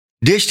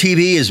Dish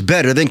TV is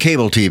better than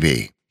cable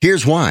TV.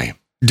 Here's why.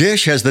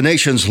 Dish has the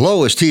nation's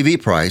lowest TV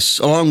price,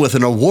 along with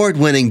an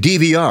award-winning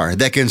DVR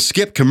that can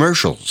skip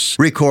commercials,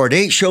 record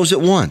 8 shows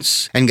at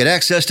once, and get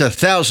access to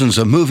thousands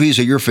of movies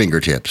at your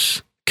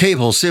fingertips.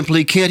 Cable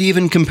simply can't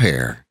even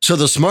compare. So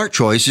the smart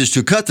choice is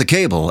to cut the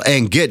cable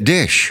and get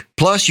Dish.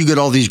 Plus, you get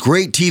all these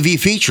great TV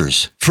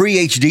features, free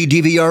HD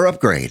DVR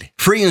upgrade,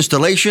 free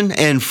installation,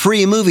 and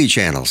free movie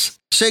channels.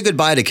 Say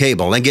goodbye to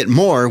cable and get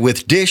more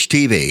with Dish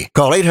TV.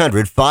 Call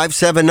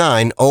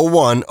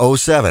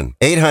 800-579-0107.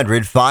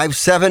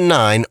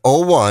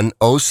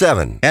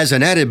 800-579-0107. As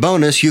an added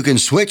bonus, you can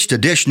switch to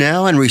Dish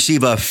now and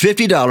receive a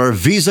 $50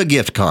 Visa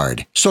gift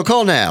card. So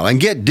call now and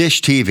get Dish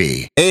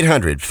TV.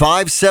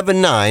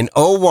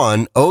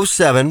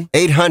 800-579-0107.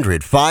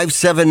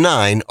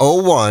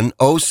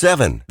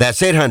 800-579-0107.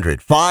 That's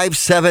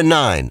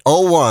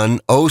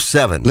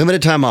 800-579-0107.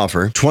 Limited time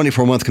offer,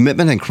 24-month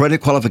commitment and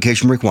credit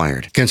qualification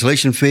required.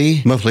 Cancellation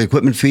fee, monthly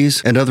equipment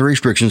fees, and other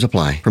restrictions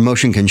apply.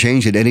 Promotion can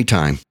change at any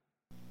time.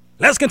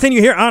 Let's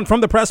continue here on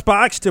From the Press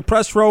Box to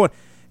Press Row.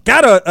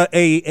 Got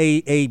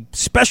a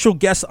special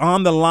guest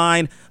on the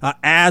line.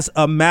 As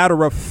a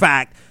matter of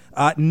fact,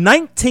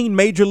 19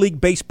 Major League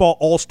Baseball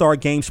All-Star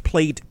games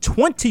played,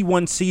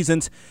 21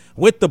 seasons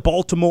with the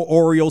Baltimore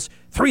Orioles,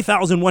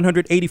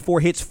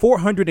 3,184 hits,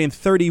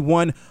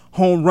 431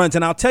 home runs.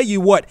 And I'll tell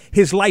you what,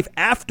 his life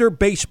after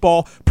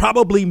baseball,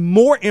 probably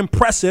more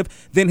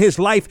impressive than his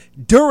life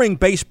during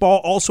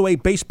baseball. Also a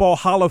Baseball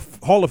Hall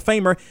of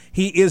Famer.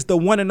 He is the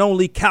one and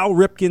only Cal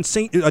Ripken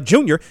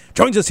Jr.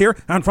 Joins us here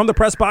on From the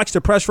Press Box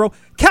to Press Row.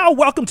 Cal,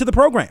 welcome to the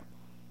program.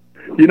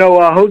 You know,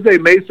 Jose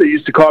Mesa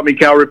used to call me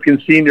Cal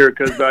Ripken Sr.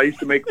 because I used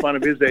to make fun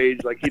of his age,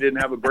 like he didn't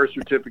have a birth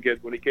certificate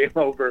when he came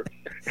over.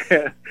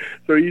 So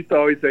he used to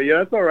always say, yeah,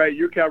 that's all right,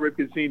 you're Cal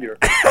Ripken Sr.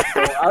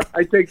 So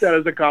I take that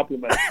as a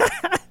compliment.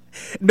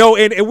 No,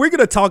 and we're going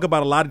to talk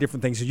about a lot of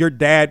different things. Your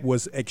dad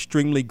was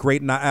extremely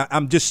great, and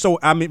I'm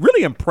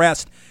really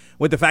impressed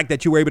with the fact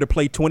that you were able to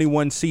play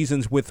 21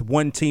 seasons with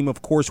one team,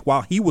 of course,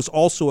 while he was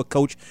also a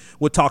coach.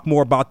 We'll talk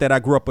more about that. I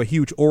grew up a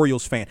huge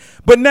Orioles fan.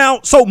 But now,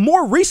 so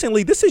more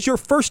recently, this is your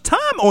first time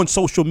on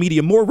social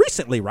media more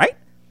recently, right?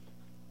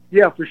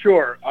 Yeah, for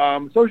sure.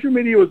 Social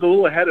media was a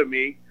little ahead of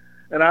me,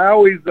 and I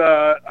always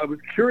I was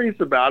curious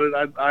about it.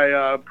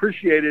 I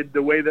appreciated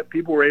the way that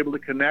people were able to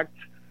connect.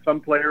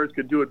 Some players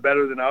could do it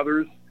better than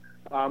others.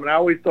 And I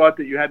always thought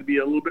that you had to be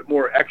a little bit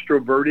more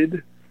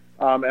extroverted.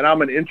 And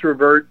I'm an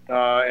introvert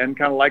and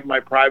kind of like my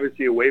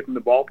privacy away from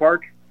the ballpark.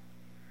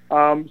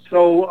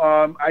 So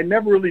I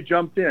never really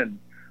jumped in.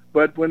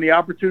 But when the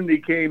opportunity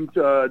came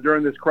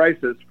during this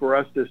crisis for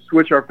us to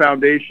switch our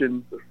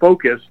foundation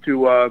focus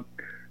to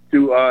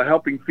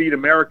helping Feed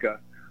America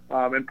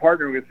and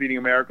partnering with Feeding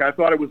America, I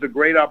thought it was a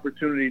great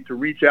opportunity to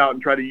reach out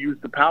and try to use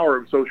the power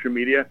of social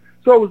media.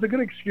 So it was a good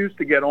excuse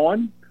to get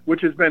on,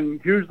 which has been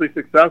hugely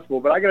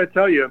successful. But I got to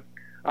tell you,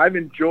 I've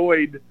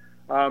enjoyed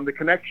the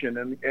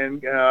connection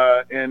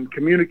and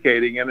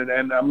communicating,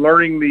 and I'm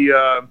learning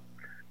the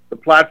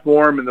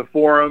platform and the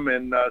forum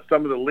and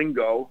some of the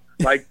lingo.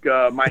 Like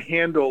my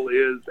handle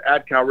is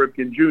 @Cal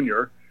Ripken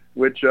Jr.,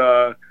 which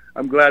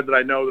I'm glad that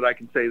I know that I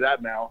can say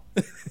that now.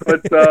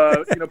 But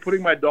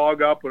putting my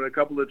dog up on a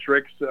couple of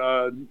tricks,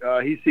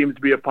 he seems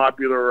to be a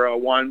popular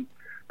one.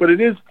 But it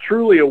is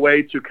truly a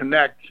way to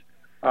connect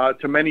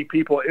to many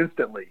people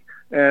instantly.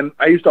 And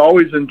I used to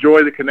always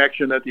enjoy the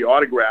connection that the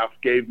autograph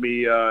gave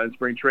me in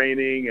spring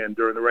training and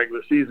during the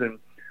regular season.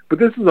 But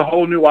this is a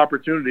whole new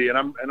opportunity, and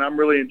I'm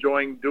really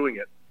enjoying doing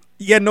it.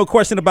 Yeah, no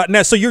question about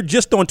that. So you're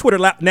just on Twitter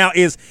now.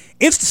 Is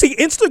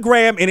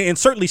Instagram and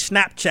certainly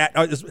Snapchat.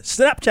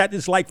 Snapchat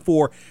is like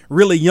for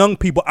really young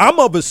people. I'm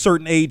of a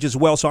certain age as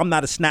well, so I'm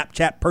not a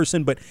Snapchat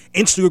person, but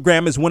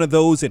Instagram is one of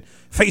those, and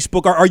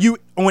Facebook. Are you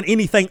on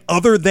anything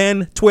other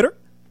than Twitter?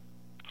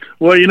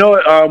 Well,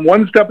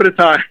 one step at a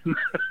time.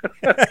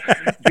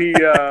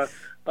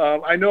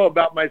 I know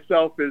about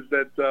myself is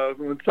that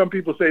when some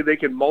people say they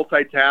can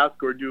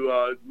multitask or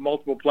do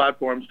multiple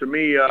platforms, to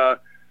me, I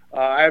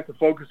have to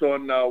focus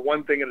on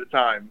one thing at a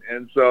time.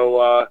 And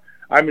so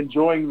I'm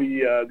enjoying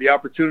the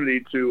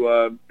opportunity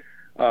to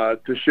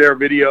share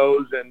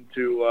videos and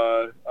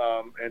to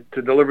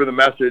deliver the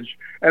message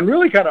and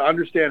really kind of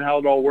understand how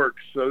it all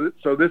works. So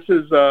this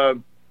is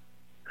I'm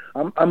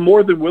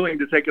more than willing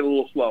to take it a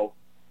little slow.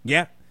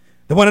 Yeah.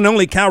 The one and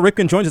only Cal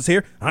Ripken joins us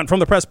here on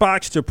From the Press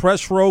Box to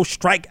Press Row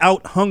Strike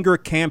Out Hunger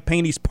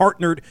campaign. He's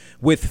partnered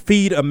with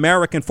Feed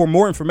America. And for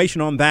more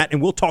information on that,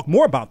 and we'll talk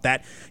more about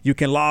that, you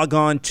can log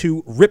on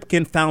to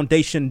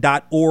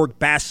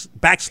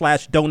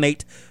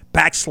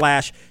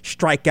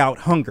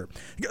ripkenfoundation.org/donate/strikeout-hunger.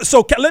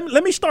 So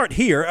let me start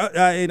here.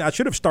 And I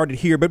should have started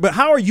here, but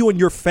how are you and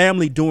your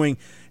family doing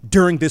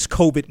during this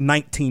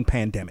COVID-19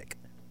 pandemic?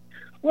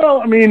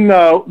 Well, I mean,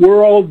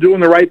 we're all doing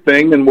the right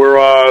thing, and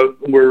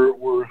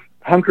we're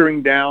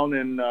hunkering down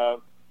and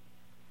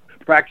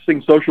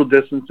practicing social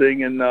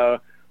distancing. And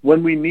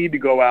when we need to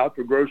go out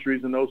for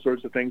groceries and those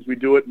sorts of things, we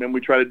do it, and then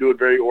we try to do it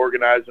very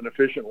organized and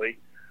efficiently.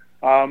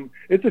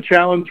 It's a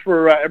challenge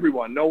for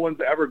everyone. No one's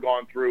ever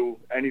gone through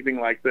anything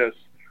like this.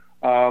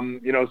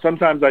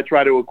 Sometimes I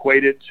try to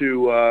equate it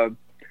to,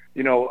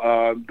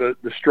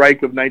 the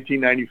strike of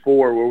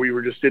 1994, where we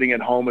were just sitting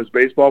at home as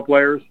baseball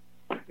players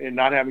and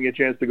not having a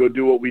chance to go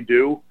do what we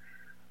do.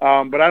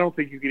 But I don't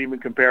think you can even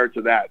compare it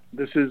to that.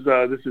 This is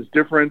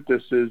different.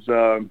 This is,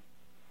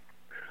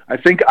 I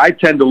think I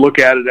tend to look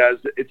at it as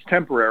it's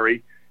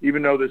temporary,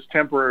 even though this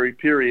temporary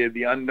period,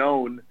 the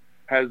unknown,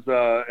 has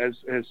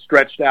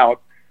stretched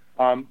out.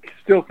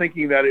 Still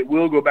thinking that it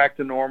will go back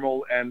to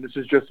normal, and this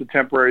is just a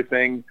temporary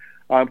thing.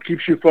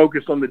 Keeps you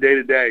focused on the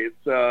day-to-day.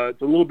 It's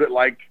a little bit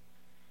like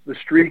the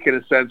streak in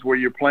a sense, where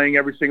you're playing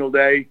every single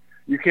day.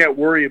 You can't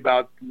worry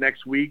about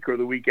next week or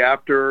the week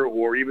after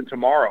or even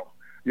tomorrow.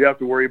 You have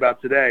to worry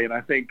about today. And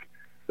I think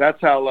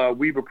that's how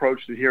we've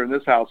approached it here in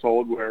this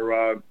household,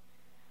 where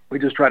we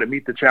just try to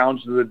meet the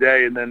challenges of the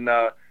day, and then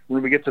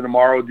when we get to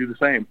tomorrow, do the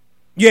same.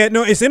 Yeah,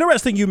 no, it's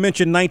interesting you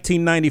mentioned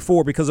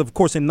 1994 because, of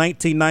course, in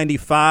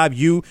 1995,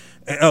 you,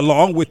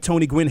 along with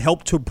Tony Gwynn,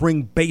 helped to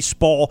bring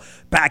baseball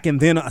back. And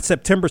then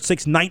September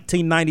 6,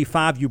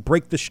 1995, you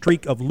break the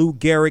streak of Lou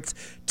Gehrig's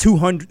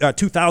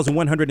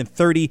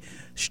 2,130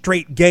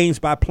 straight games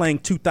by playing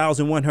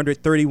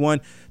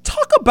 2,131.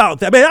 Talk about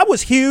that. Man, that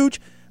was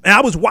huge. And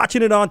I was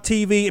watching it on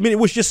TV. I mean, it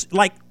was just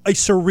like a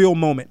surreal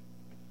moment.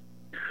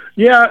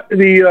 Yeah,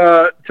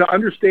 to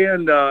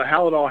understand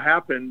how it all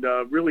happened,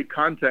 really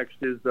context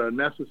is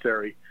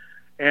necessary.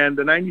 And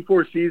the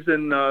 94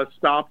 season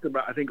stopped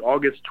about, I think,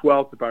 August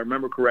 12th, if I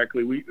remember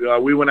correctly.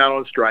 We went out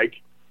on strike.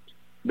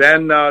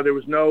 Then there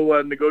was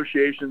no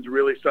negotiations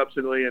really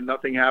substantively, and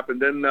nothing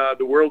happened. Then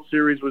the World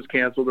Series was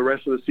canceled. The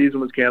rest of the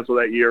season was canceled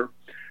that year,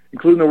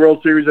 including the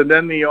World Series. And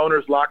then the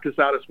owners locked us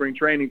out of spring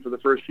training for the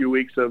first few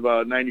weeks of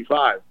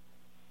 95.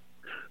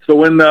 So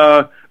when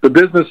the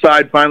business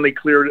side finally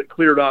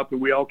cleared up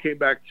and we all came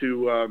back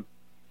to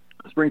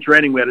spring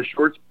training, we had a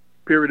short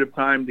period of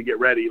time to get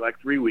ready, like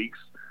 3 weeks,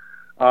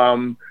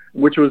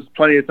 which was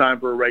plenty of time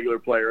for a regular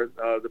player.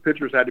 The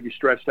pitchers had to be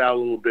stretched out a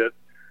little bit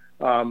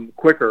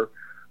quicker.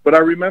 But I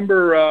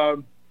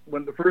remember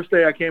when the first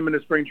day I came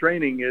into spring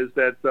training is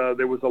that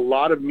there was a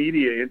lot of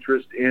media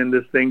interest in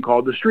this thing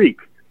called the streak.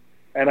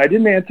 And I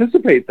didn't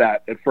anticipate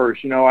that at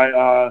first.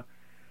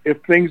 If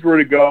things were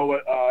to go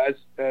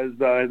as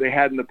they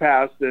had in the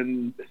past,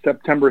 then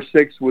September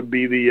 6th would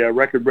be the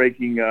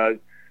record-breaking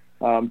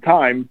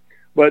time.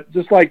 But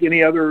just like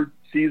any other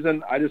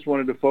season, I just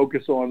wanted to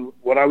focus on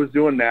what I was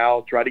doing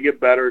now, try to get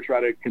better, try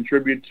to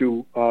contribute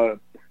to the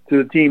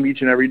team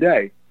each and every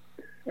day.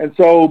 And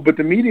so, but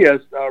the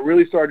media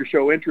really started to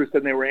show interest,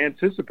 and they were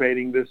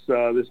anticipating this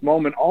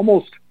moment.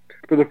 Almost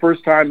for the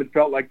first time, it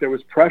felt like there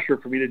was pressure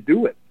for me to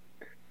do it.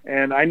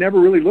 And I never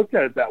really looked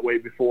at it that way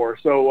before.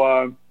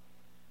 So,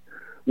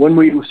 when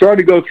we started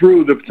to go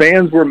through, the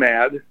fans were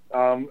mad,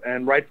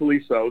 and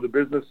rightfully so. The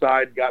business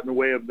side got in the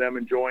way of them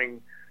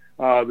enjoying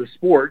the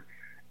sport.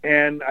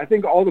 And I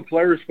think all the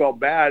players felt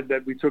bad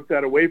that we took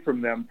that away from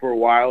them for a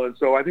while. And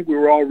so I think we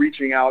were all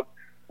reaching out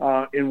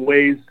in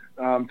ways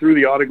through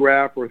the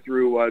autograph or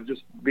through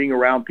just being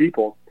around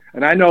people.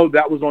 And I know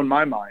that was on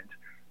my mind.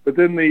 But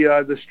then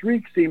the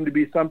streak seemed to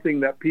be something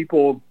that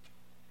people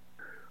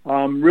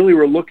really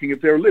were looking,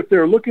 if they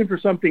were looking for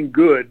something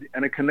good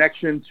and a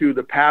connection to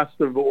the past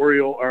of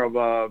Oriole or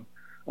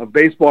of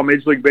baseball,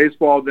 Major League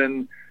Baseball,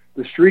 then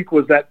the streak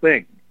was that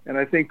thing. And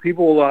I think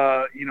people,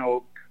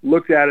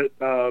 looked at it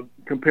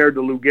compared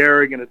to Lou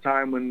Gehrig in a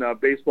time when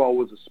baseball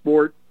was a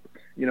sport,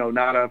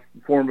 not a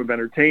form of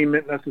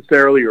entertainment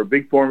necessarily or a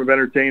big form of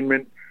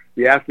entertainment.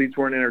 The athletes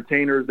weren't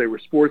entertainers; they were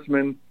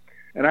sportsmen.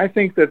 And I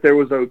think that there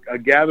was a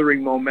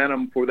gathering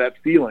momentum for that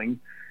feeling.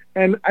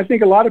 And I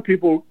think a lot of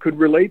people could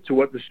relate to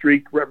what the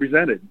streak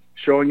represented,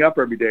 showing up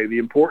every day, the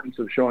importance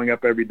of showing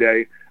up every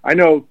day. I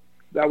know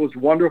that was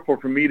wonderful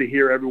for me to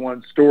hear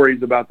everyone's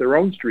stories about their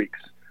own streaks,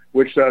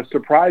 which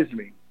surprised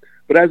me.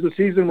 But as the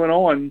season went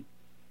on,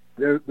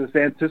 this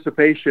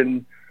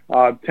anticipation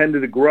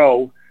tended to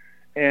grow.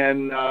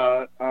 And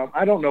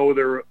I don't know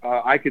whether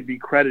I could be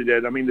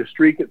credited. I mean, the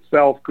streak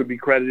itself could be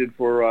credited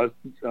for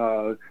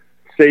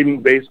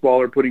saving baseball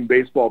or putting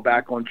baseball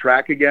back on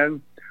track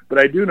again. But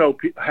I do know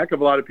a heck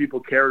of a lot of people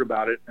cared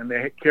about it, and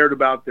they cared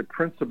about the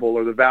principle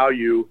or the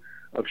value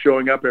of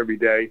showing up every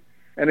day.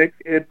 And it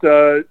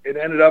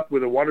ended up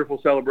with a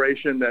wonderful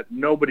celebration that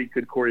nobody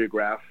could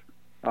choreograph.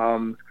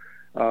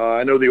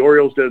 I know the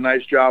Orioles did a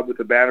nice job with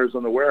the banners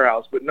on the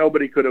warehouse, but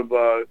nobody could have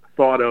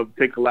thought of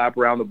take a lap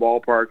around the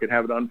ballpark and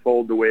have it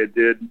unfold the way it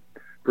did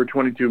for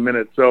 22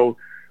 minutes. So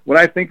when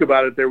I think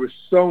about it, there was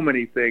so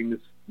many things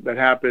that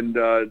happened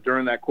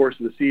during that course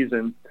of the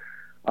season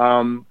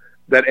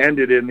that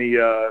ended in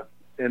the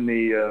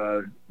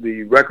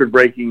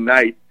record-breaking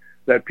night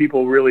that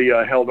people really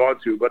held on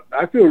to. But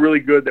I feel really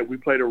good that we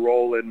played a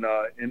role in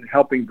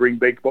helping bring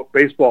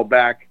baseball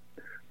back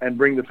and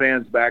bring the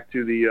fans back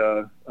to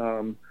the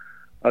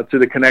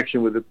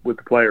connection with the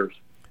players.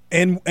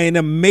 And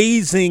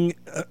amazing,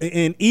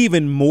 and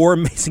even more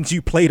amazing,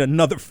 you played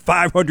another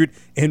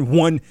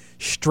 501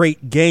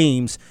 straight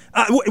games.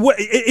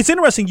 It's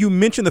interesting you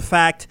mentioned the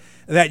fact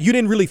that you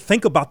didn't really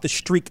think about the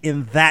streak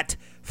in that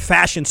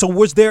fashion. So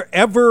was there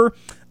ever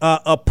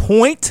a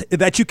point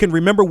that you can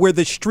remember where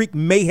the streak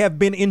may have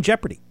been in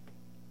jeopardy?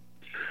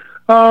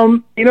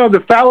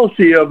 The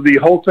fallacy of the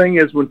whole thing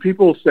is when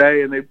people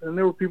say, and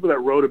there were people that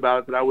wrote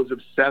about it, that I was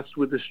obsessed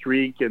with the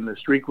streak and the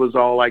streak was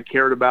all I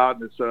cared about.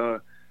 And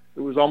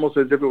it was almost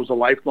as if it was a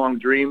lifelong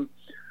dream.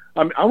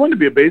 I wanted to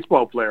be a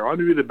baseball player. I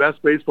wanted to be the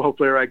best baseball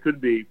player I could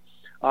be.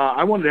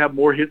 I wanted to have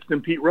more hits than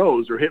Pete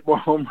Rose or hit more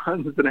home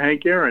runs than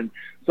Hank Aaron.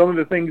 Some of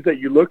the things that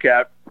you look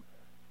at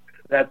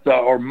that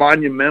are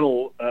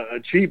monumental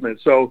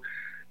achievements. So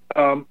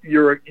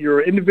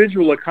your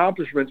individual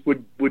accomplishments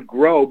would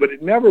grow, but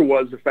it never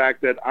was the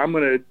fact that I'm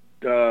going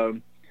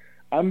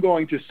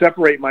to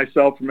separate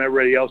myself from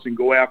everybody else and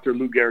go after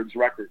Lou Gehrig's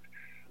record.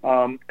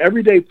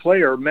 Everyday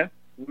player meant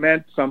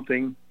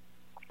something,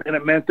 and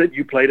it meant that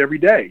you played every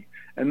day.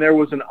 And there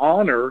was an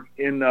honor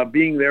in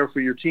being there for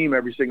your team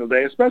every single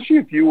day, especially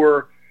if you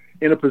were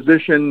in a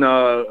position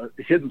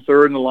hitting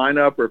third in the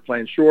lineup or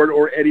playing short,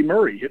 or Eddie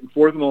Murray hitting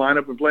fourth in the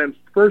lineup and playing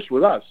first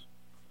with us.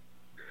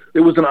 It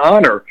was an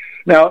honor.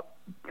 Now,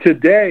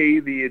 today,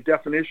 the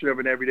definition of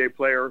an everyday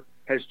player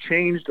has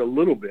changed a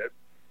little bit.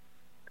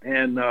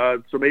 And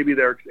so maybe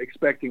they're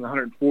expecting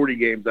 140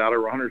 games out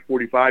or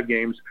 145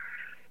 games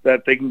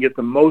that they can get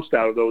the most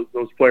out of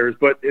those players.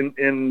 But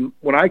in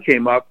when I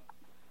came up,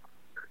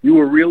 you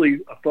were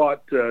really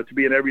thought to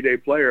be an everyday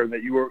player, and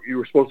that you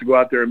were supposed to go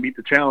out there and meet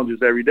the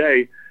challenges every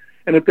day.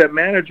 And if that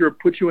manager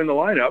put you in the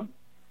lineup,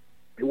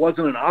 it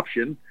wasn't an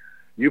option.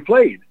 You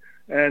played.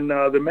 And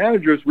the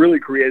managers really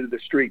created the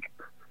streak.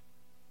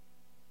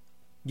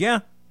 Yeah.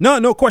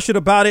 No question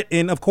about it.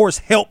 And, of course,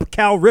 help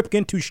Cal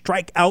Ripken to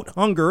strike out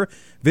hunger.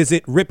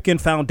 Visit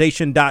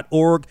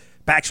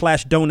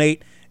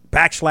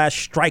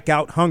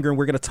ripkenfoundation.org/donate/strikeout-hunger. And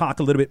we're going to talk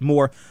a little bit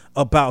more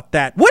about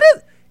that.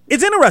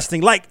 It's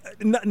interesting. Like,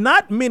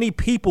 not many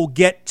people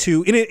get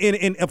to,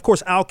 and of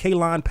course, Al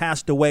Kaline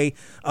passed away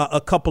a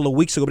couple of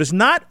weeks ago, but it's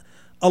not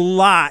a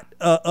lot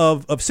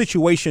of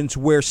situations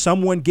where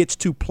someone gets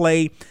to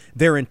play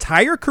their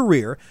entire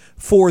career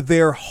for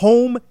their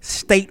home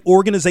state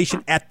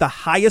organization at the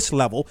highest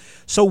level.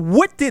 So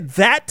what did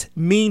that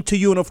mean to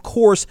you? And of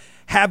course,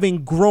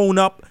 having grown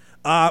up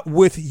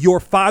with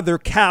your father,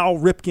 Cal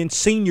Ripken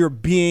Sr.,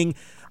 being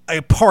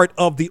a part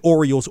of the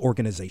Orioles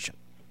organization.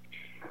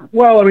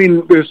 Well, I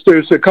mean,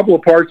 there's a couple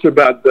of parts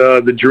about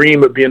the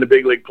dream of being a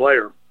big league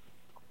player.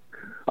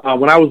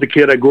 When I was a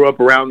kid, I grew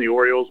up around the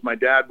Orioles. My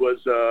dad was,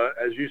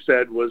 as you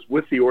said, was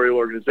with the Oriole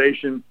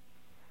organization,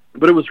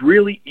 but it was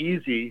really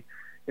easy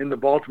in the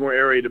Baltimore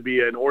area to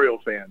be an Oriole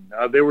fan.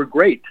 They were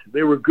great.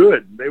 They were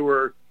good. They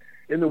were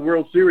in the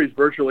World Series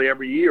virtually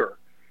every year.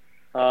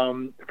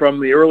 From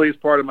the earliest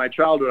part of my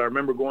childhood, I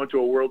remember going to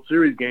a World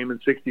Series game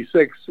in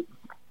 '66,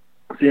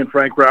 seeing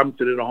Frank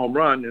Robinson hit a home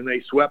run, and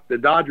they swept the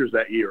Dodgers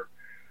that year.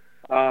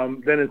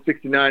 Then in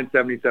 '69,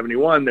 '70,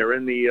 '71, they're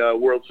in the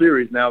World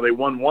Series. Now they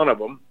won one of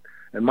them,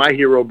 and my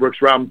hero,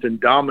 Brooks Robinson,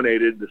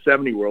 dominated the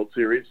 '70 World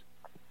Series.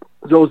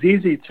 So it was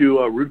easy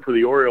to root for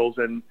the Orioles,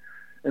 and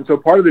so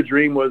part of the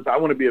dream was I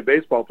want to be a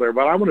baseball player,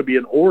 but I want to be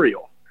an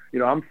Oriole. You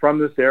know, I'm from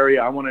this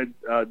area. I want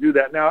to do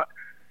that. Now,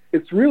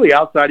 it's really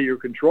outside of your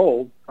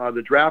control.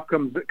 The draft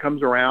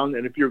comes around,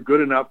 and if you're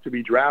good enough to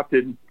be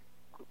drafted,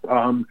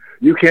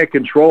 you can't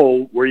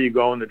control where you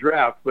go in the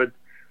draft, but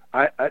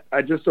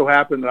I just so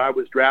happened that I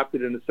was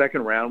drafted in the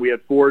second round. We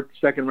had 4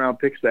 second-round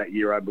picks that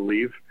year, I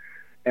believe,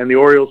 and the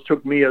Orioles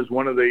took me as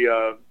one of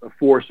the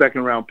 4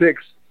 second-round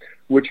picks,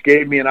 which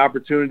gave me an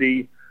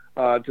opportunity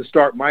to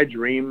start my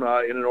dream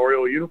in an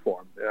Oriole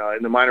uniform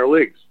in the minor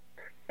leagues.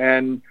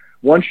 And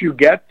once you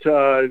get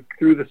through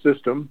the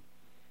system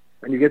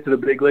and you get to the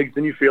big leagues,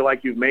 then you feel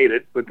like you've made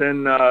it. But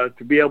then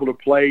to be able to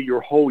play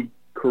your whole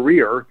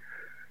career,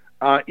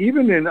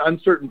 even in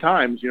uncertain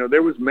times, you know,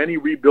 there was many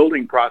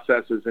rebuilding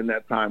processes in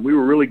that time. We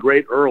were really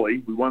great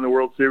early. We won the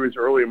World Series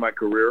early in my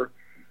career,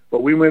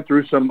 but we went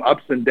through some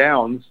ups and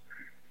downs.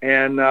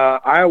 And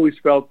I always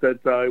felt that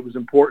it was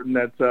important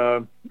that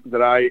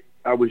I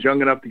was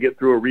young enough to get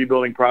through a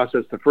rebuilding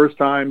process the first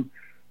time,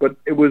 but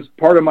it was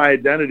part of my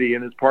identity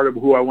and it's part of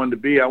who I wanted to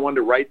be. I wanted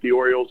to write the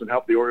Orioles and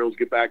help the Orioles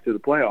get back to the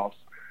playoffs.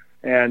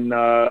 And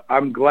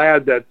I'm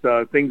glad that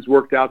things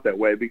worked out that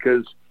way,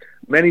 because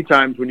many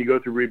times when you go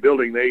through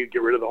rebuilding, they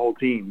get rid of the whole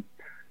team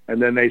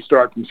and then they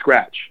start from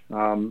scratch,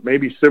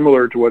 maybe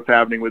similar to what's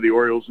happening with the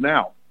Orioles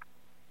now.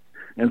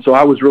 And so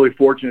I was really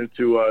fortunate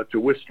to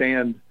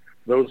withstand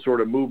those sort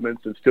of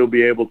movements and still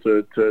be able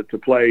to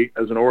play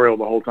as an Oriole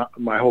the whole time,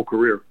 my whole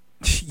career.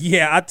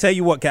 Yeah, I tell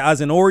you what,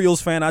 as an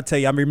Orioles fan, I tell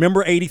you, I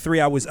remember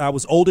 '83. I was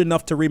old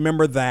enough to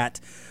remember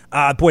that.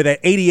 Boy, that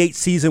 '88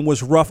 season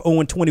was rough,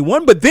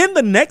 0-21. But then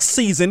the next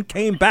season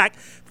came back,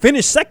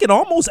 finished second,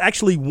 almost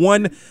actually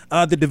won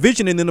the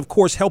division, and then of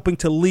course helping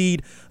to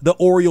lead the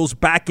Orioles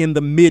back in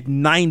the mid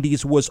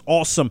 '90s was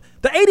awesome.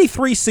 The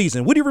 '83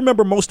 season, what do you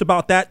remember most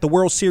about that? The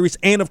World Series,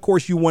 and of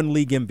course you won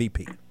league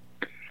MVP.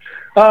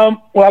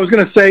 Well, I was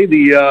going to say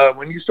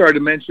when you started to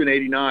mention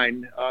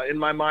 '89, in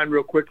my mind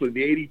real quickly,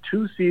 the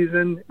 '82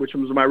 season, which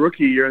was my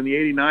rookie year, and the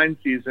 '89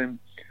 season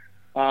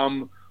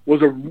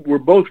were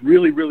both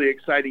really, really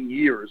exciting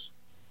years.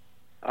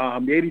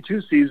 The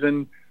 '82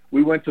 season,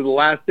 we went to the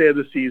last day of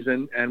the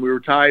season, and we were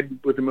tied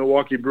with the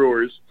Milwaukee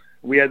Brewers.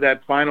 We had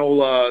that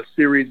final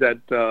series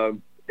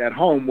at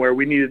home where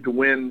we needed to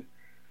win.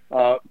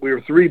 We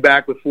were 3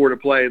 back with 4 to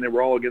play, and they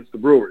were all against the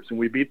Brewers, and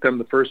we beat them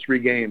the first 3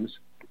 games.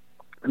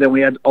 And then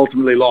we had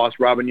ultimately lost.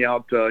 Robin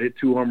Yount hit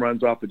 2 home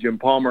runs off of Jim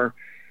Palmer,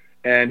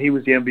 and he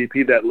was the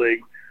MVP of that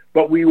league.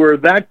 But we were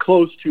that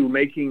close to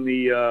making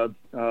the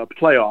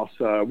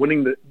playoffs,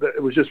 winning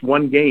it was just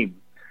 1 game.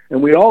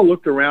 And we all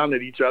looked around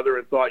at each other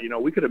and thought,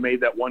 we could have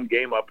made that 1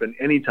 game up in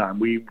any time.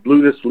 We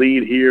blew this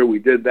lead here. We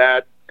did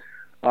that.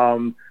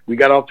 We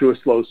got off to a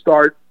slow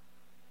start.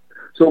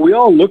 So we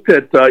all looked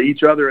at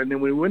each other, and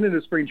then when we went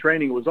into spring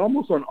training, it was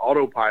almost on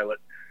autopilot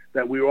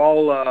that we were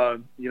all,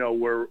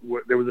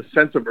 there was a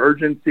sense of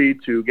urgency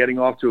to getting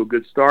off to a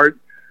good start.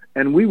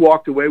 And we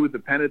walked away with the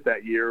pennant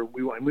that year.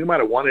 We might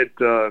have won it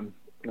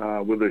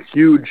with a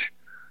huge,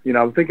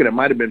 I'm thinking it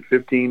might have been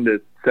 15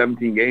 to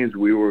 17 games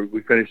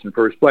we finished in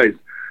first place.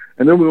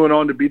 And then we went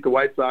on to beat the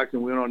White Sox,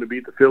 and we went on to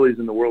beat the Phillies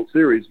in the World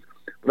Series.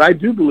 But I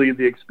do believe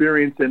the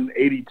experience in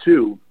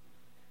 '82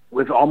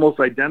 with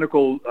almost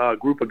identical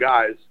group of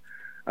guys,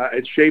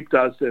 it shaped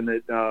us and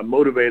it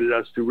motivated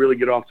us to really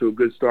get off to a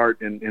good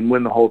start and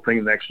win the whole thing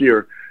the next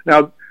year.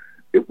 Now,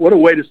 what a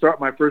way to start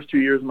my first 2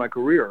 years of my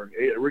career.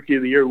 Rookie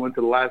of the Year, we went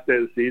to the last day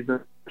of the season.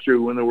 Next year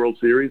we win the World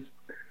Series.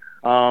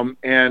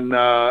 And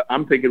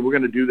I'm thinking we're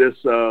going to do this,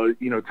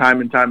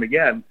 time and time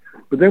again.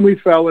 But then we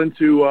fell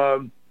into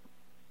a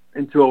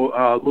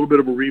little bit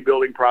of a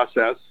rebuilding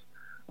process.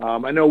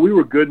 I know we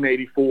were good in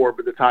 '84,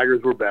 but the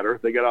Tigers were better.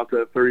 They got out to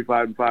a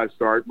 35-5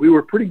 start. We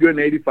were pretty good in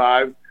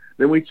 '85.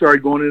 Then we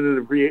started going into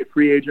the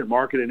free agent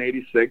market in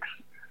 '86.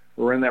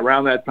 We're in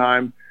around that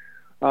time.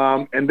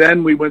 And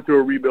then we went through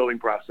a rebuilding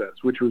process,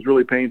 which was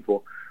really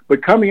painful.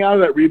 But coming out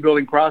of that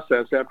rebuilding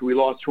process after we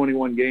lost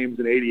 21 games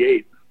in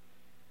 '88,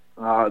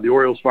 the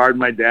Orioles fired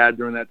my dad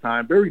during that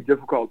time. Very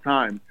difficult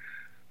time.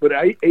 But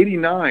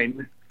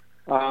 '89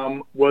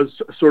 was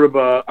sort of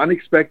an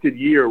unexpected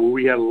year where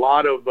we had a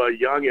lot of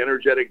young,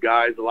 energetic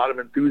guys, a lot of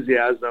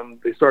enthusiasm.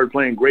 They started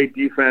playing great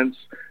defense.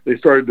 They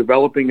started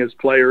developing as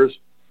players.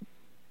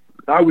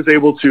 I was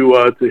able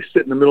to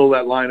sit in the middle of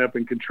that lineup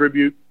and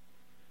contribute.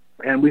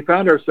 And we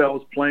found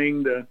ourselves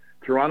playing the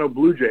Toronto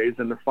Blue Jays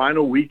in the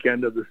final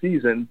weekend of the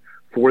season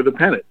for the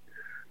pennant.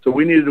 So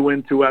we needed to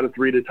win 2 out of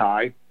 3 to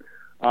tie.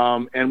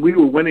 And we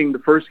were winning the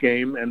first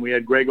game, and we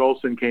had Greg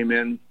Olson came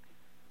in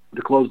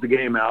to close the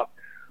game out.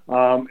 They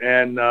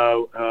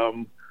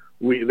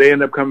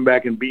ended up coming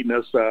back and beating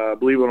us, I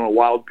believe, on a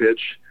wild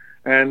pitch.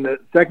 And the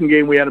second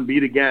game we had them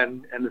beat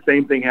again, and the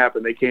same thing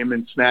happened. They came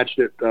and snatched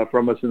it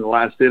from us in the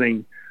last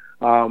inning.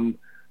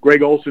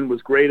 Greg Olson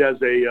was great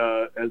as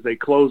a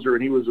closer,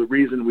 and he was the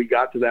reason we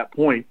got to that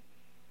point.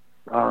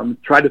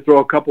 Tried to throw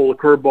a couple of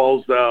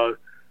curveballs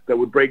that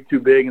would break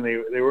too big, and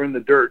they were in the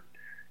dirt.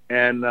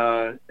 And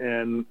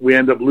we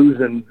ended up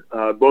losing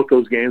both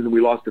those games, and we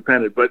lost the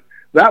pennant. But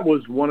that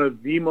was one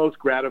of the most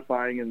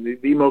gratifying and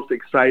the most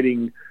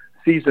exciting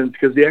seasons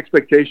because the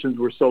expectations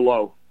were so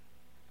low.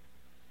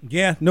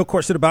 Yeah, no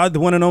question about it. The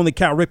one and only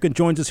Cal Ripken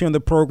joins us here on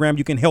the program.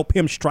 You can help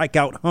him strike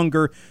out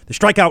hunger. The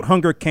Strike Out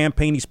Hunger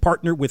campaign. He's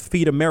partnered with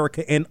Feed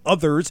America and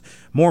others.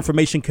 More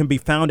information can be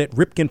found at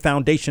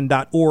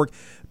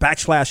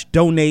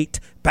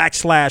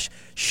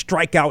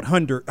ripkenfoundation.org/donate/strikeout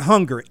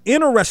hunger.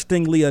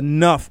 Interestingly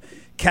enough,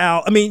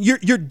 Cal, I mean,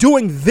 you're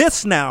doing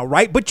this now,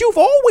 right? But you've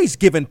always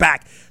given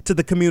back to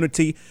the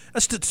community.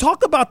 Let's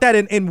talk about that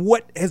and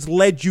what has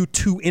led you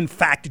to, in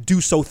fact,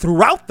 do so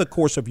throughout the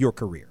course of your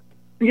career.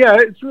 Yeah,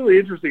 it's really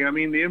interesting. I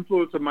mean, the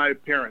influence of my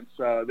parents,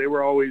 they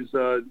were always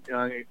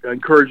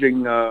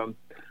encouraging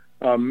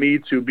me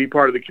to be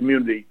part of the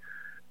community.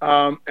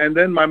 And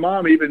then my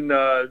mom even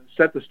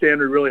set the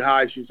standard really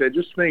high. She said,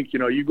 just think,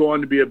 you go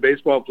on to be a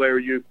baseball player,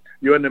 you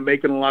end up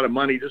making a lot of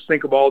money. Just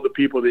think of all the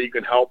people that you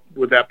can help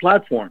with that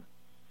platform.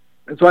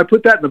 And so I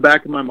put that in the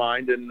back of my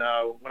mind. And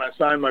when I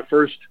signed my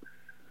first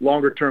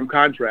longer-term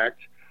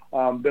contract,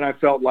 then I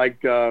felt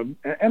like, and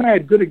I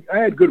had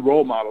good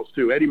role models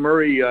too. Eddie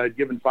Murray had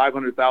given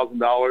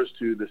 $500,000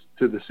 to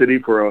the city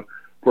for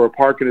a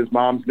park in his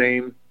mom's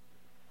name,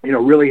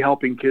 really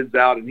helping kids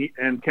out.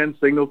 And Ken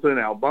Singleton,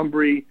 Al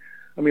Bunbury,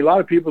 I mean, a lot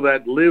of people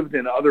that lived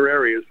in other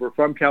areas were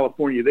from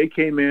California. They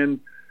came in,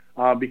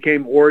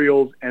 became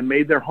Orioles, and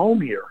made their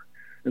home here.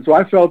 And so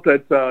I felt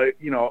that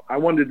I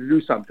wanted to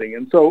do something,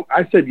 and so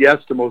I said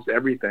yes to most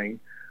everything,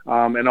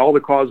 and all the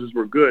causes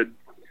were good.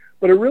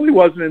 But it really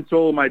wasn't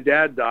until my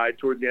dad died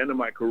towards the end of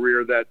my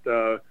career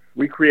that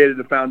we created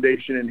a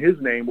foundation in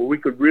his name where we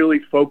could really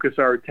focus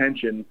our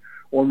attention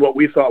on what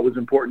we thought was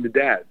important to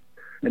Dad.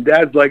 And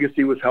Dad's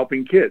legacy was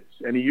helping kids,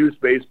 and he used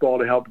baseball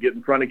to help get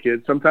in front of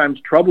kids, sometimes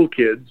troubled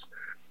kids,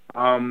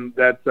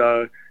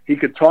 that he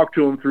could talk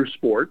to them through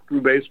sport,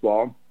 through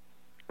baseball,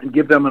 and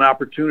give them an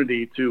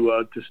opportunity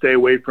to stay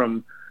away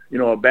from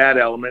a bad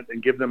element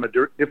and give them a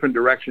different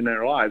direction in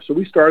their lives. So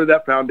we started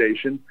that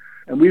foundation.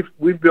 And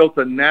we've built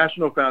a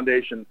national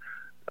foundation.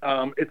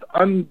 It's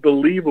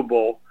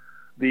unbelievable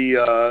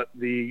the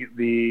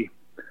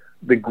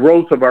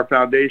growth of our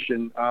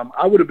foundation.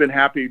 I would have been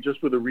happy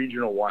just with a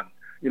regional one.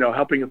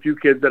 helping a few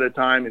kids at a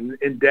time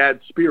in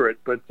Dad's spirit.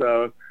 But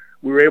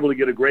we were able to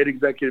get a great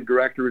executive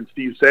director in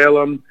Steve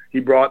Salem. He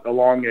brought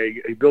along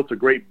he built a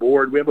great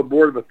board. We have a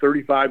board of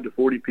 35 to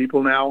 40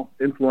 people now,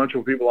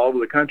 influential people all over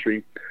the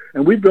country.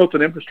 And we built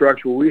an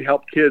infrastructure where we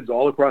help kids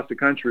all across the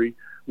country.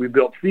 We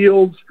built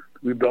fields,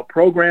 we built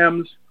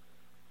programs,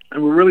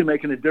 and we're really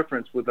making a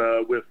difference with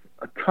a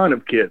ton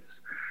of kids.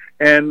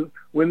 And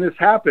when this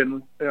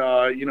happened,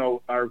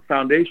 our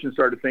foundation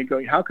started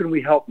thinking, how can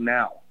we help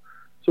now?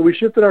 So we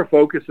shifted our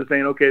focus to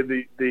saying, okay,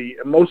 the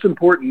most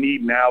important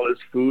need now is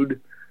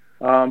food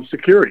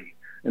security.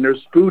 And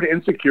there's food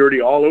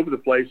insecurity all over the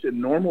place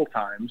in normal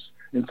times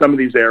in some of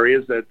these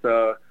areas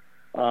that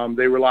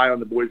they rely on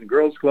the Boys and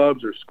Girls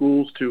Clubs or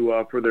schools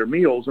for their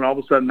meals, and all of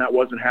a sudden that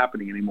wasn't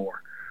happening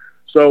anymore.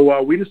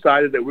 So we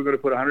decided that we're going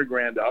to put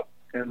 $100,000 up,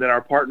 and then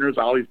our partners,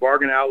 Ollie's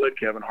Bargain Outlet,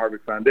 Kevin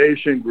Harvick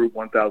Foundation, Group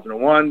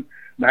 1001,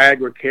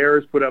 Niagara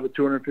Cares put up a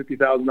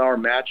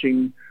 $250,000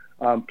 matching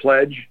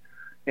pledge,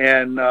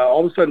 and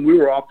all of a sudden we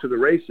were off to the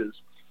races.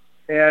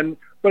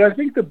 But I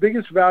think the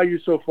biggest value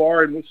so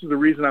far, and this is the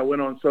reason I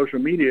went on social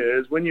media,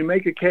 is when you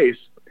make a case,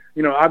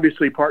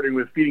 obviously partnering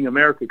with Feeding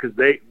America because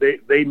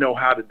they know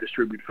how to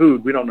distribute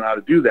food. We don't know how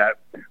to do that,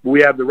 but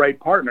we have the right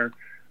partner.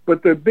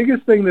 But the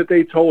biggest thing that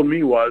they told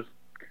me was,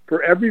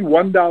 for every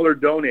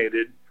 $1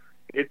 donated,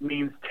 it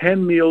means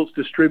 10 meals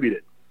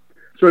distributed.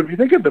 So if you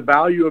think of the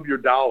value of your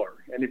dollar,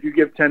 and if you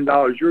give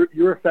 $10,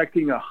 you're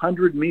affecting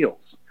 100 meals.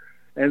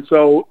 And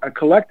so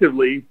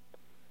collectively,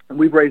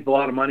 we've raised a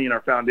lot of money in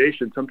our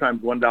foundation,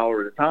 sometimes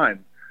 $1 at a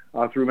time,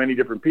 through many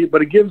different people.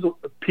 But it gives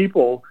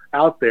people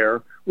out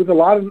there with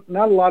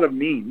not a lot of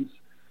means,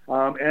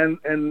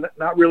 and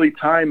not really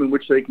time in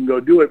which they can go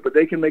do it, but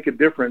they can make a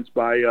difference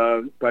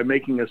by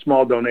making a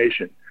small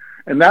donation.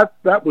 And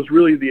that was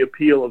really the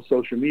appeal of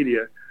social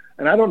media.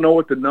 And I don't know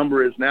what the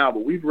number is now,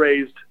 but we've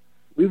raised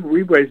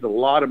a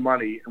lot of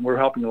money, and we're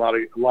helping a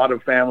lot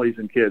of families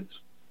and kids.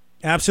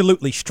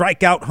 Absolutely.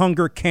 Strike Out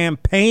Hunger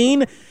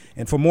campaign.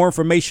 And for more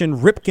information,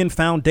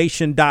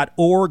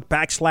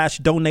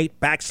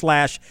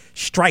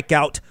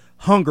 ripkenfoundation.org/donate/strikeout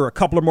hunger. A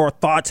couple of more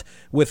thoughts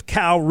with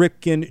Cal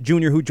Ripken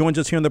Jr., who joins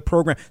us here in the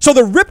program. So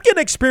the Ripken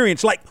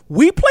experience, like,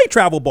 we play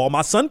travel ball.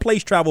 My son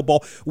plays travel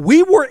ball.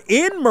 We were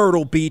in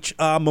Myrtle Beach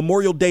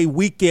Memorial Day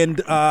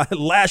weekend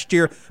last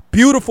year.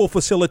 Beautiful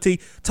facility.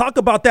 Talk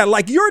about that.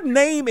 Like, your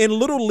name in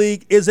Little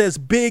League is as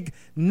big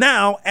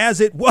now as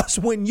it was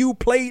when you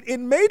played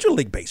in Major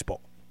League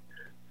Baseball.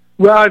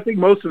 Well, I think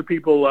most of the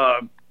people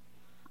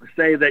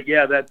say that,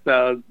 yeah, that's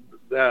Cal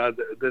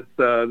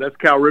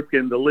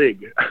Ripken, the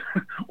league,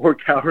 or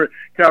Cal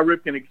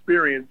Ripken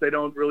experience. They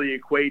don't really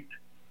equate,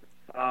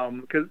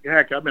 because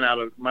heck, I've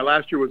been my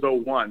last year was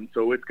 01,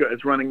 so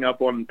it's running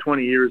up on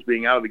 20 years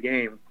being out of the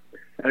game.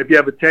 And if you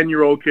have a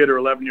 10-year-old kid or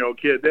 11-year-old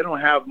kid, they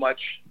don't have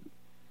much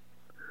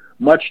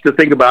to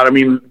think about. I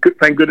mean,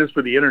 thank goodness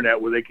for the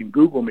internet where they can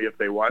Google me if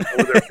they want,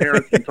 or their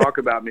parents can talk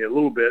about me a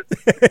little bit.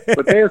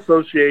 But they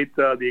associate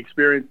the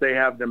experience they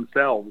have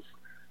themselves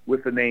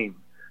with the name.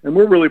 And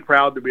we're really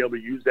proud to be able to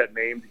use that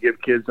name to give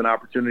kids an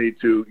opportunity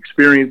to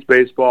experience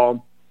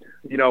baseball.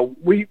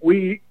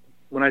 We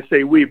when I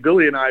say we,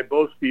 Billy and I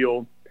both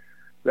feel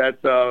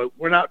that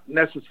we're not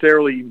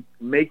necessarily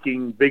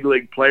making big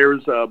league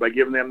players by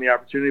giving them the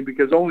opportunity,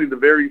 because only the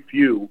very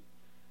few,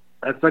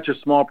 at such a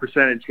small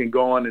percentage, can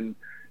go on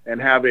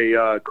and have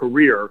a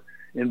career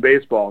in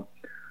baseball.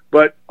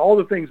 But all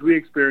the things we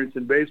experience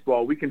in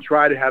baseball, we can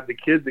try to have the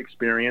kids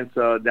experience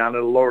down at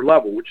a lower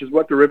level, which is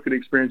what the Ripken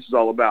experience is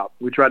all about.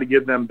 We try to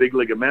give them big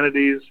league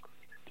amenities,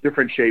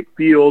 different shaped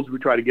fields. We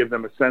try to give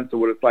them a sense of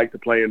what it's like to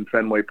play in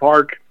Fenway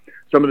Park.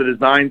 Some of the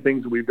design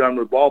things that we've done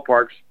with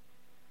ballparks,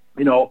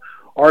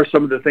 are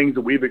some of the things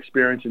that we've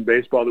experienced in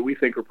baseball that we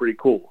think are pretty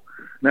cool.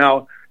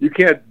 Now, you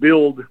can't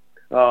build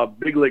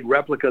big league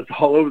replicas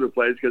all over the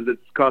place because it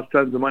costs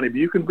tons of money, but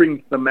you can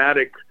bring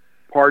thematic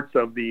parts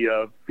of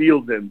the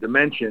fields and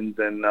dimensions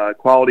and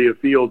quality of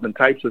fields and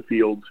types of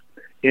fields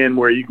in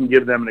where you can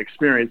give them an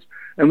experience.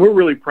 And we're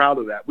really proud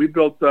of that. We've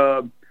built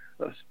some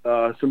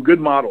good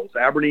models.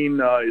 Aberdeen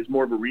is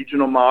more of a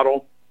regional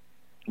model,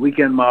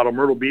 weekend model.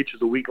 Myrtle Beach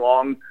is a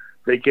week-long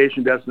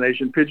vacation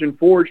destination. Pigeon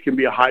Forge can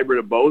be a hybrid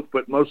of both,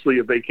 but mostly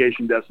a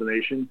vacation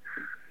destination.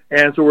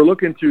 And so we're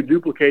looking to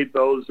duplicate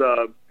those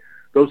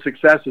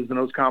successes and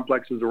those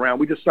complexes around.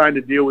 We just signed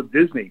a deal with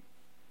Disney.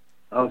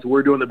 So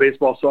we're doing the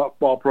baseball,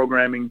 softball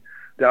programming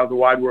down at the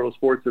Wide World of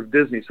Sports of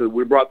Disney. So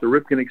we brought the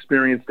Ripken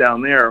experience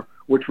down there,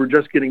 which we're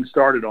just getting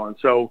started on.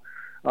 So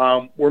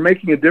we're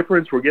making a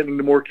difference. We're getting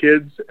to more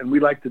kids, and we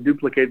like to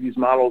duplicate these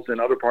models in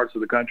other parts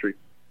of the country.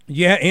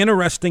 Yeah,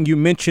 interesting. You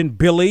mentioned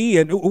Billy,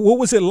 and what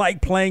was it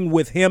like playing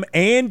with him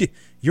and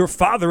your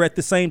father at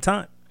the same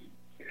time?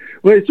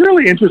 Well, it's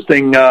really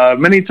interesting.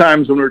 Many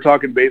times when we're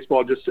talking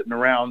baseball, just sitting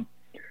around,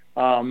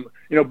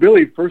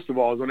 Billy, first of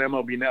all, is on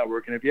MLB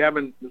Network, and if you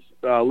haven't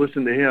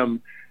listened to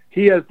him,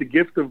 he has the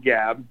gift of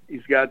gab.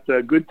 He's got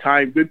good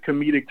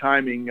comedic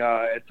timing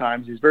at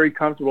times. He's very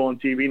comfortable on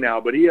TV now,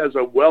 but he has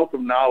a wealth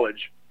of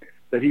knowledge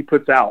that he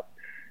puts out,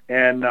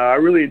 and I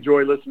really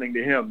enjoy listening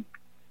to him.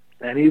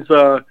 And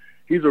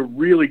he's a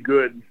really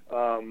good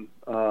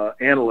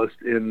analyst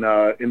in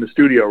the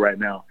studio right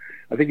now.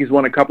 I think he's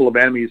won a couple of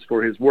Emmys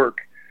for his work.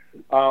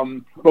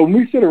 But when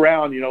we sit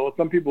around,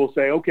 some people will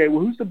say, okay, well,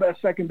 who's the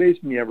best second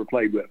baseman you ever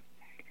played with?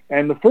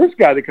 And the first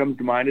guy that comes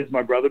to mind is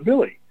my brother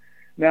Billy.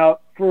 Now,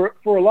 for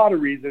a lot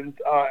of reasons,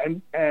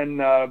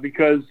 and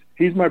because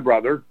he's my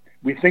brother,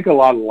 we think a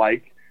lot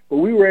alike, but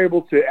we were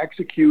able to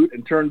execute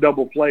and turn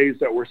double plays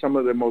that were some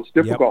of the most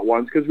difficult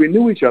ones because we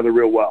knew each other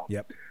real well.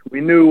 Yep.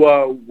 We knew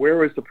where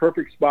was the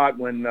perfect spot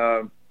when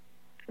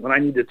I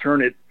need to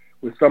turn it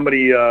with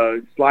somebody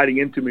sliding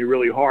into me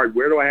really hard.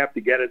 Where do I have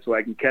to get it so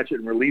I can catch it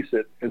and release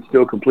it and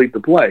still complete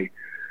the play?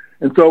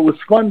 And so it was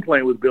fun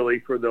playing with Billy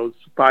for those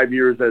 5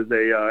 years as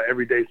a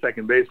everyday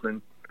second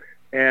baseman.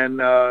 And,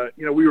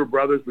 we were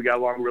brothers. We got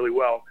along really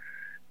well.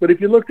 But if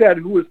you looked at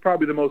who was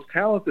probably the most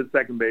talented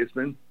second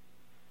baseman,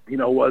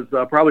 was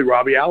probably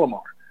Robbie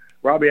Alomar.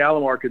 Robbie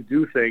Alomar could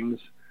do things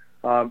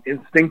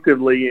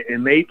instinctively,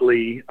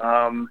 innately,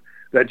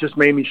 that just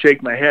made me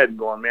shake my head and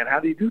going, man, how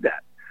do you do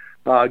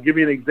that? Give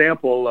you an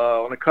example.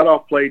 On a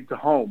cutoff play to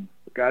home,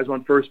 the guys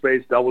on first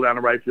base, double down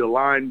the right field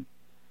line.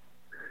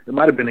 It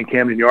might have been in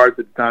Camden Yards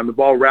at the time. The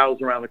ball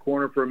rattles around the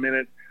corner for a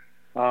minute.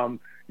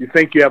 You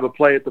think you have a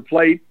play at the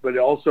plate, but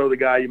also the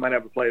guy, you might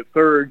have a play at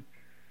third.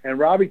 And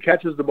Robbie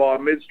catches the ball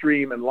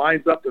midstream and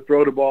lines up to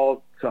throw the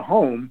ball to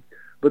home,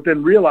 but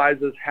then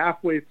realizes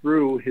halfway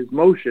through his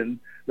motion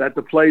that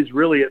the play's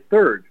really at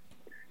third.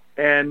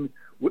 And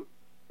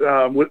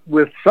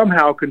with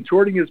somehow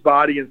contorting his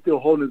body and still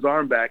holding his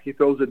arm back, he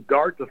throws a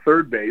dart to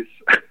third base,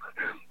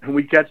 and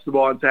we catch the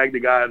ball and tag the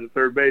guy on the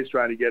third base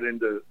trying to get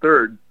into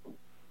third.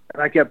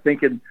 And I kept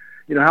thinking,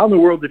 how in the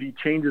world did he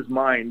change his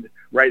mind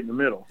right in the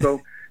middle? So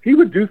he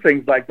would do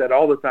things like that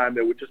all the time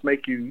that would just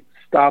make you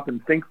stop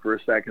and think for a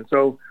second.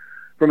 So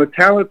from a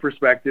talent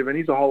perspective, and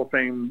he's a Hall of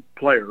Fame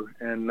player,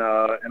 and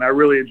I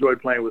really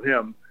enjoyed playing with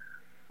him.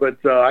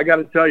 But I got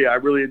to tell you, I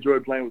really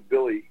enjoyed playing with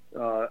Billy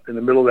in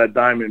the middle of that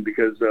diamond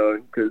because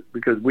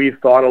we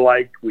thought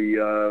alike. We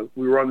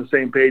were on the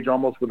same page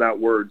almost without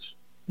words.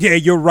 Yeah,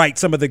 you're right.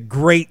 Some of the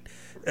great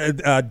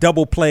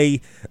double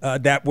play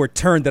that were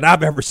turned that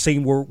I've ever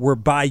seen were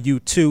by you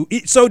too.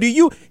 So do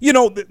you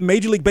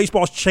Major League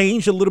Baseball's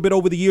changed a little bit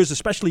over the years,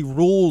 especially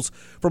rules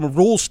from a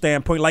rules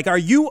standpoint. Like, are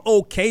you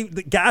okay?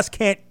 The guys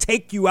can't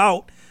take you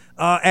out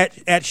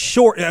at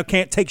short,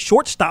 can't take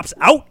shortstops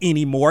out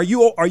anymore.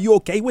 Are you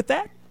okay with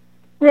that?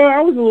 Well,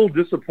 I was a little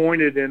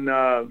disappointed in,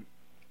 I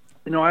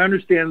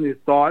understand the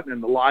thought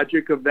and the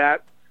logic of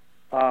that.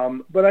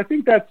 But I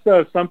think that's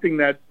something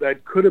that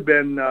could have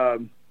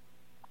been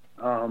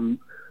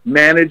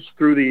managed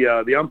through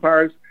the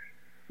umpires.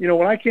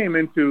 When I came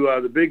into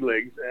the big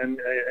leagues, and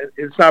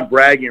it's not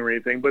bragging or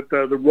anything, but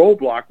the roll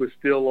block was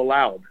still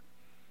allowed.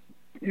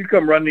 You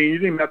come running, you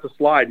didn't even have to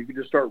slide. You could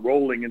just start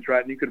rolling and try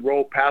it, and you could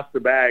roll past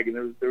the bag,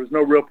 and there was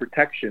no real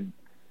protection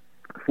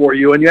for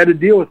you, and you had to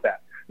deal with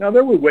that. Now,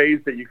 there were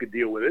ways that you could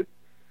deal with it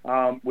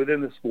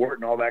within the sport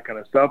and all that kind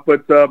of stuff,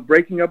 but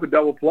breaking up a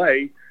double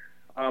play,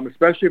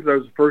 especially if there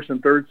was a first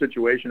and third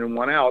situation and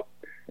one out,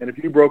 and if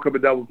you broke up a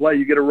double play,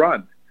 you get a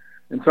run.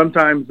 And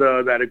sometimes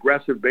that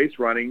aggressive base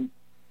running,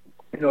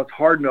 it's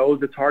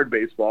hard-nosed, it's hard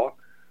baseball.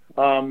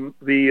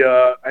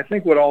 I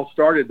think what all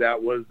started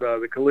that was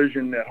the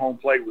collision at home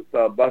plate with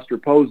Buster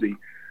Posey.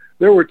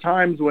 There were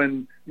times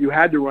when you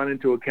had to run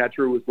into a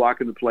catcher who was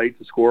blocking the plate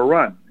to score a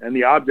run, and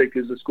the object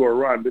is to score a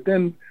run. But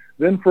then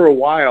for a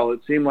while,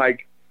 it seemed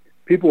like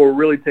people were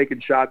really taking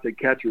shots at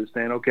catchers,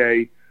 saying,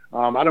 okay,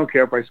 I don't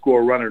care if I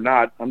score a run or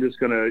not. I'm just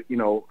going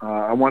to,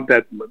 I want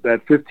that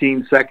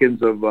 15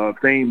 seconds of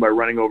fame by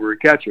running over a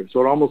catcher.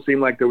 So it almost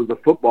seemed like there was a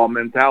football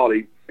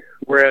mentality,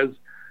 whereas,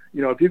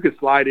 if you could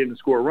slide in and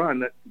score a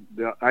run,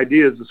 the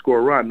idea is to score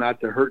a run,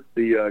 not to hurt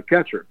the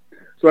catcher.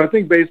 So I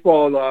think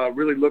baseball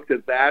really looked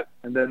at that,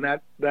 and then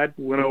that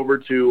went over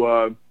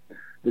to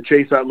the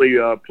Chase Utley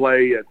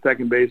play at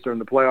second base during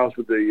the playoffs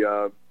with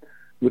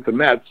the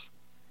Mets.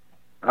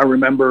 I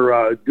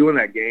remember doing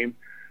that game.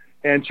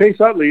 And Chase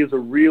Utley is a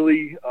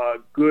really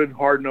good,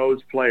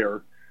 hard-nosed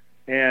player.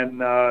 And,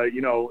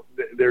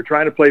 they're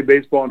trying to play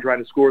baseball and trying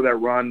to score that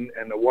run,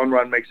 and the one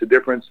run makes a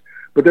difference.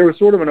 But there was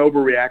sort of an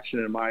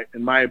overreaction,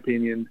 in my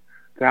opinion,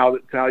 to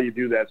how you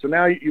do that. So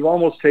now you've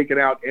almost taken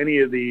out any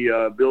of the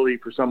ability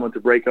for someone to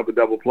break up a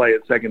double play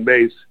at second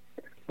base.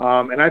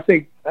 And I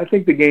think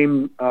the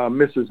game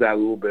misses that a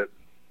little bit.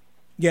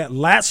 Yeah,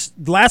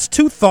 last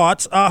two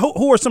thoughts.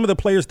 Who are some of the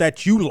players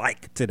that you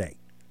like today?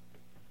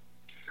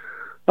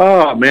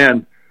 Oh,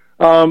 man.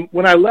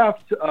 When I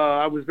left,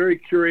 I was very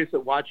curious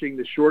at watching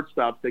the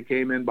shortstops that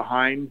came in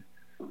behind,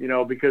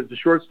 because the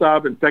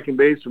shortstop and second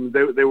baseman,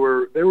 they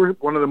were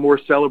one of the more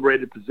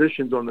celebrated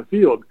positions on the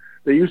field.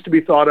 They used to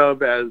be thought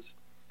of as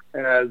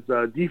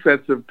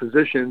defensive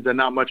positions and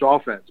not much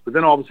offense. But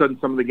then all of a sudden,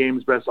 some of the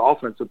game's best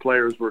offensive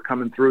players were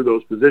coming through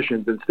those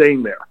positions and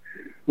staying there,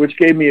 which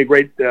gave me a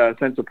great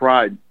sense of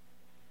pride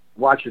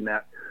watching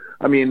that.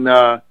 I mean,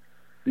 the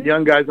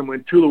young guys, and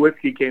when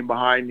Tulowitzki came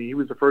behind me, he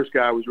was the first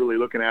guy I was really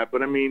looking at.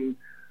 But I mean,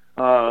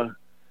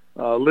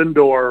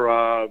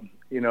 Lindor,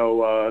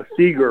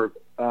 Seager,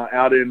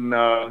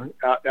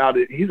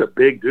 he's a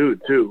big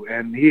dude too,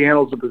 and he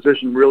handles the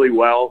position really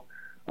well,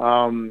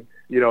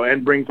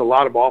 and brings a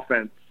lot of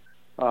offense,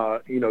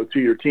 to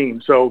your team.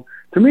 So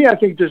to me, I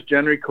think just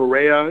generally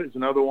Correa is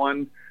another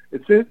one.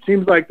 It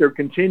seems like they're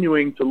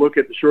continuing to look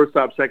at the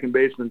shortstop, second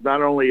baseman,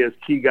 not only as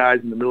key guys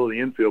in the middle of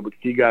the infield, but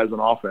key guys on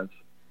offense.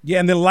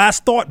 Yeah, and then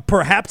last thought,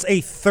 perhaps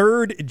a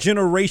third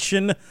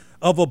generation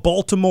of a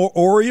Baltimore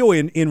Oriole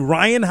in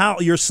Ryan.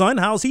 Your son,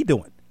 how's he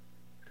doing?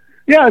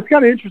 Yeah, it's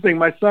kind of interesting.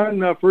 My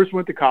son first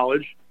went to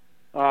college,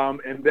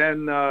 and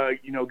then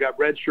got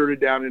redshirted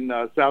down in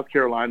South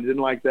Carolina. Didn't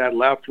like that.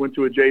 Left, went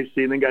to a JC,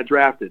 and then got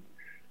drafted.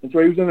 And so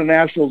he was in the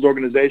Nationals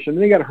organization.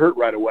 Then he got hurt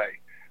right away.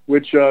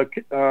 Which,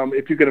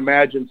 if you could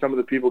imagine some of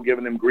the people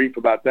giving him grief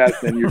about that,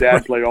 then your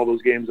dad played all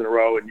those games in a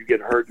row and you get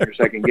hurt in your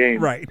second game.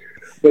 Right.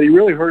 But he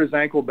really hurt his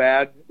ankle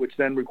bad, which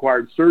then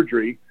required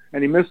surgery,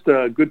 and he missed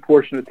a good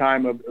portion of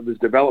time of his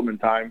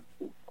development time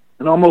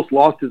and almost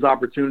lost his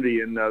opportunity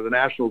in the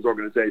Nationals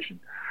organization.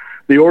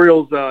 The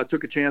Orioles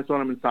took a chance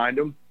on him and signed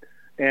him,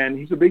 and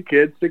he's a big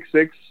kid,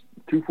 6'6",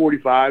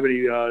 245, and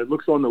he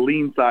looks on the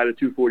lean side of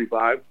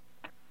 245.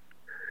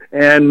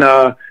 And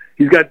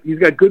He's got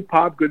good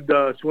pop, good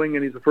swing,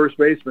 and he's a first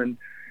baseman.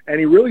 And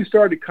he really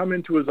started to come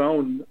into his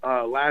own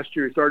last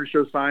year. He started to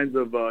show signs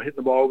of hitting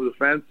the ball over the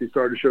fence. He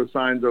started to show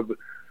signs of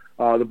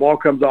the ball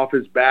comes off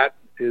his bat.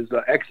 His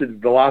exit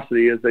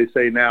velocity, as they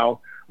say now,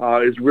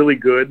 is really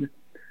good.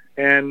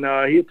 And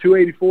he hit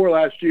 284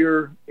 last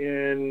year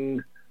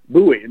in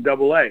Bowie in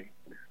Double-A.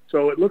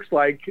 So it looks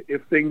like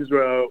if things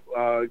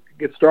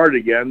get started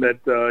again, that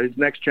his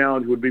next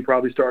challenge would be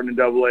probably starting in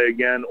Double-A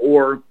again,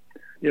 or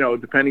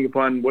depending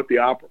upon what the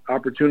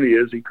opportunity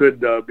is, he could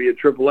be at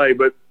AAA.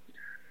 But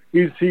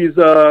he's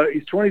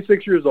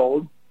 26 years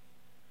old,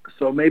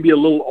 so maybe a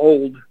little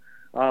old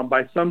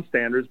by some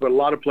standards. But a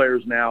lot of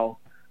players now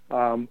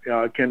can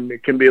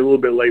be a little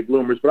bit late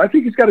bloomers. But I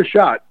think he's got a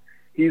shot.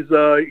 He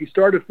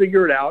started to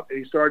figure it out.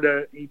 He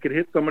could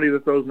hit somebody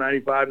that throws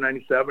 95,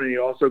 97, and he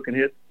also can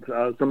hit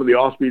some of the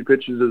off-speed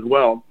pitches as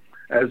well,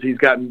 as he's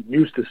gotten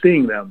used to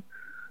seeing them.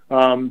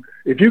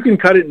 If you can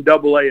cut it in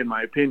Double-A, in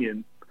my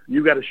opinion,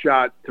 you got a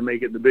shot to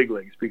make it in the big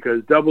leagues,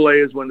 because Double-A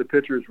is when the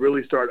pitchers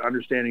really start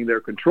understanding their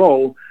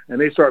control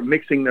and they start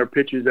mixing their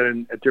pitches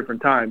at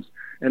different times.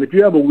 And if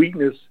you have a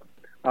weakness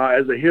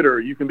as a hitter,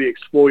 you can be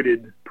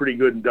exploited pretty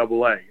good in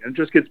Double-A. And it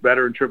just gets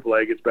better in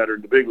AAA, gets better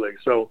in the big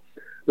leagues. So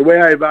the way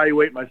I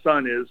evaluate my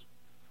son is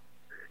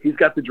he's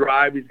got the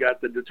drive, he's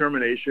got the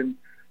determination,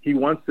 he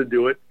wants to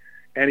do it,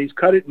 and he's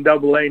cut it in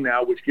Double-A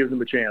now, which gives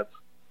him a chance.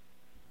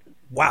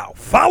 Wow.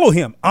 Follow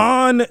him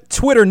on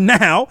Twitter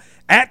now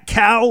at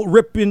Cal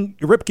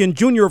Ripken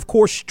Jr. Of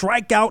course,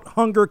 Strikeout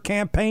Hunger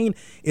campaign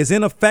is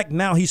in effect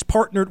now. He's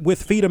partnered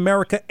with Feed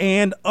America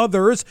and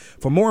others.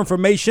 For more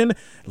information,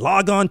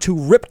 log on to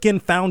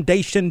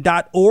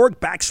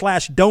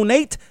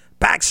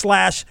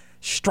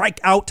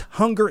ripkenfoundation.org/donate/Strikeout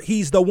Hunger.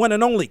 He's the one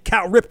and only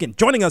Cal Ripken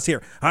joining us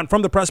here on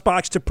From the Press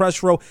Box to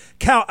Press Row.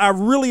 Cal, I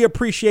really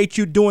appreciate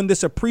you doing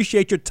this.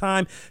 Appreciate your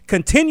time.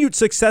 Continued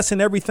success in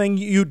everything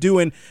you do,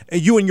 and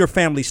you and your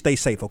family stay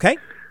safe, okay?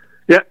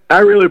 Yeah, I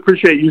really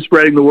appreciate you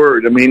spreading the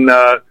word. I mean,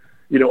 us,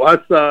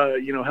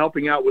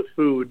 helping out with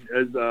food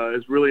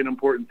is really an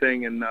important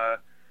thing, and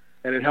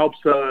it helps.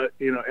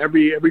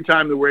 Every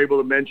time that we're able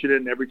to mention it,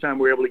 and every time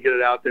we're able to get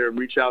it out there and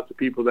reach out to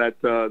people that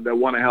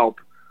want to help.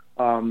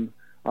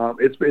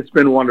 It's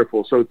been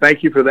wonderful. So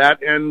thank you for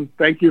that, and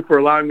thank you for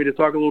allowing me to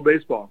talk a little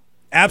baseball.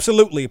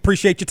 Absolutely.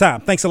 Appreciate your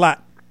time. Thanks a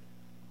lot.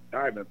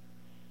 All right, man.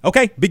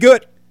 Okay, be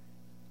good.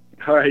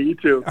 All right, you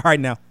too. All right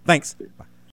now. Thanks. Bye.